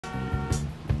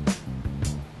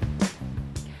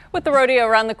With the rodeo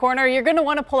around the corner, you're going to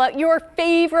want to pull out your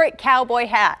favorite cowboy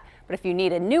hat. But if you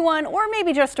need a new one or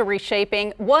maybe just a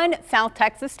reshaping, one South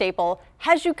Texas staple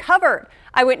has you covered.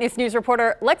 Eyewitness News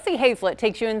reporter Lexi Hazlett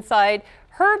takes you inside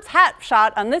Herb's hat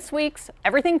shot on this week's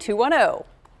Everything 210.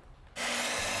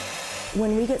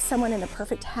 When we get someone in the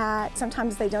perfect hat,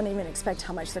 sometimes they don't even expect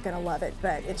how much they're going to love it,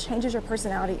 but it changes your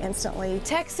personality instantly.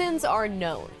 Texans are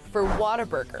known for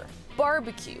Whataburger,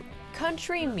 barbecue,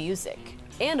 country music,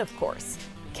 and of course,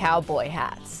 cowboy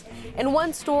hats. And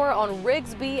one store on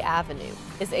Rigsby Avenue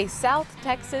is a South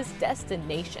Texas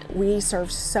destination. We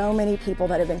serve so many people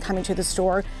that have been coming to the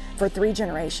store for 3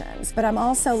 generations. But I'm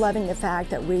also loving the fact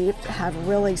that we have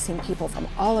really seen people from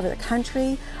all over the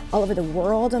country, all over the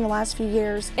world in the last few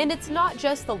years. And it's not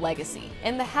just the legacy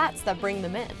and the hats that bring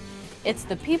them in. It's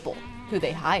the people who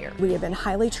they hire. We have been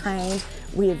highly trained.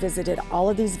 We have visited all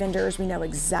of these vendors. We know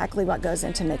exactly what goes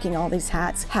into making all these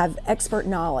hats, have expert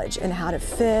knowledge in how to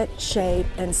fit, shape,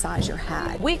 and size your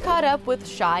hat. We caught up with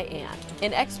Cheyenne,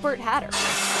 an expert hatter,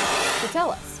 to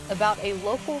tell us about a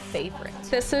local favorite.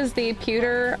 This is the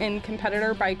Pewter and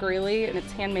Competitor by Greeley, and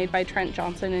it's handmade by Trent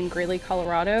Johnson in Greeley,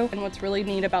 Colorado. And what's really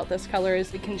neat about this color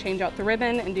is we can change out the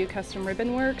ribbon and do custom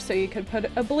ribbon work, so you could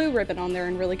put a blue ribbon on there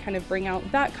and really kind of bring out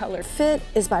that color. Fit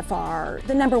is by far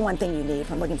the #1 thing you need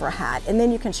when looking for a hat, and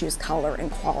then you can choose color and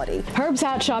quality. Herb's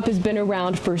Hat Shop has been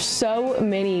around for so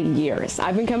many years.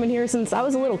 I've been coming here since I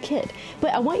was a little kid,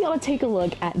 but I want y'all to take a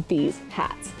look at these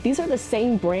hats. These are the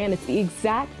same brand, it's the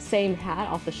exact same hat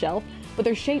off the shelf, but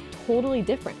they're shaped totally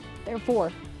different.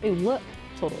 Therefore, they look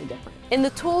totally different. And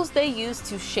the tools they use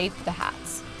to shape the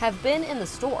hats have been in the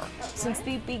store since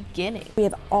the beginning. We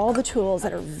have all the tools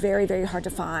that are very, very hard to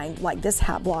find. Like this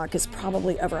hat block is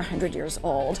probably over 100 years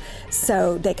old.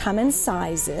 So they come in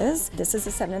sizes. This is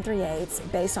a 7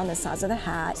 3/8 based on the size of the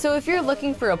hat. So if you're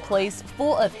looking for a place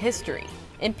full of history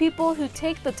and people who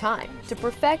take the time to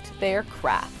perfect their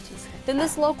craft, then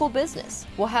this local business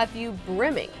will have you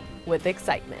brimming with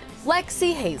excitement.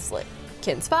 Lexi Hazlett,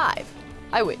 KENS 5,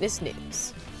 Eyewitness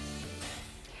News.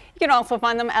 You can also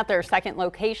find them at their second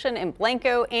location in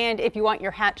Blanco. And if you want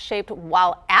your hat shaped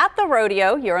while at the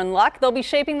rodeo, you're in luck. They'll be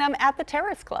shaping them at the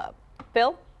Terrace Club.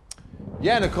 Bill?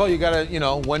 Yeah, Nicole, you got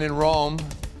to, when in Rome,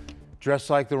 dress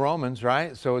like the Romans,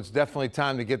 right? So it's definitely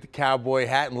time to get the cowboy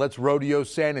hat and let's rodeo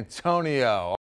San Antonio.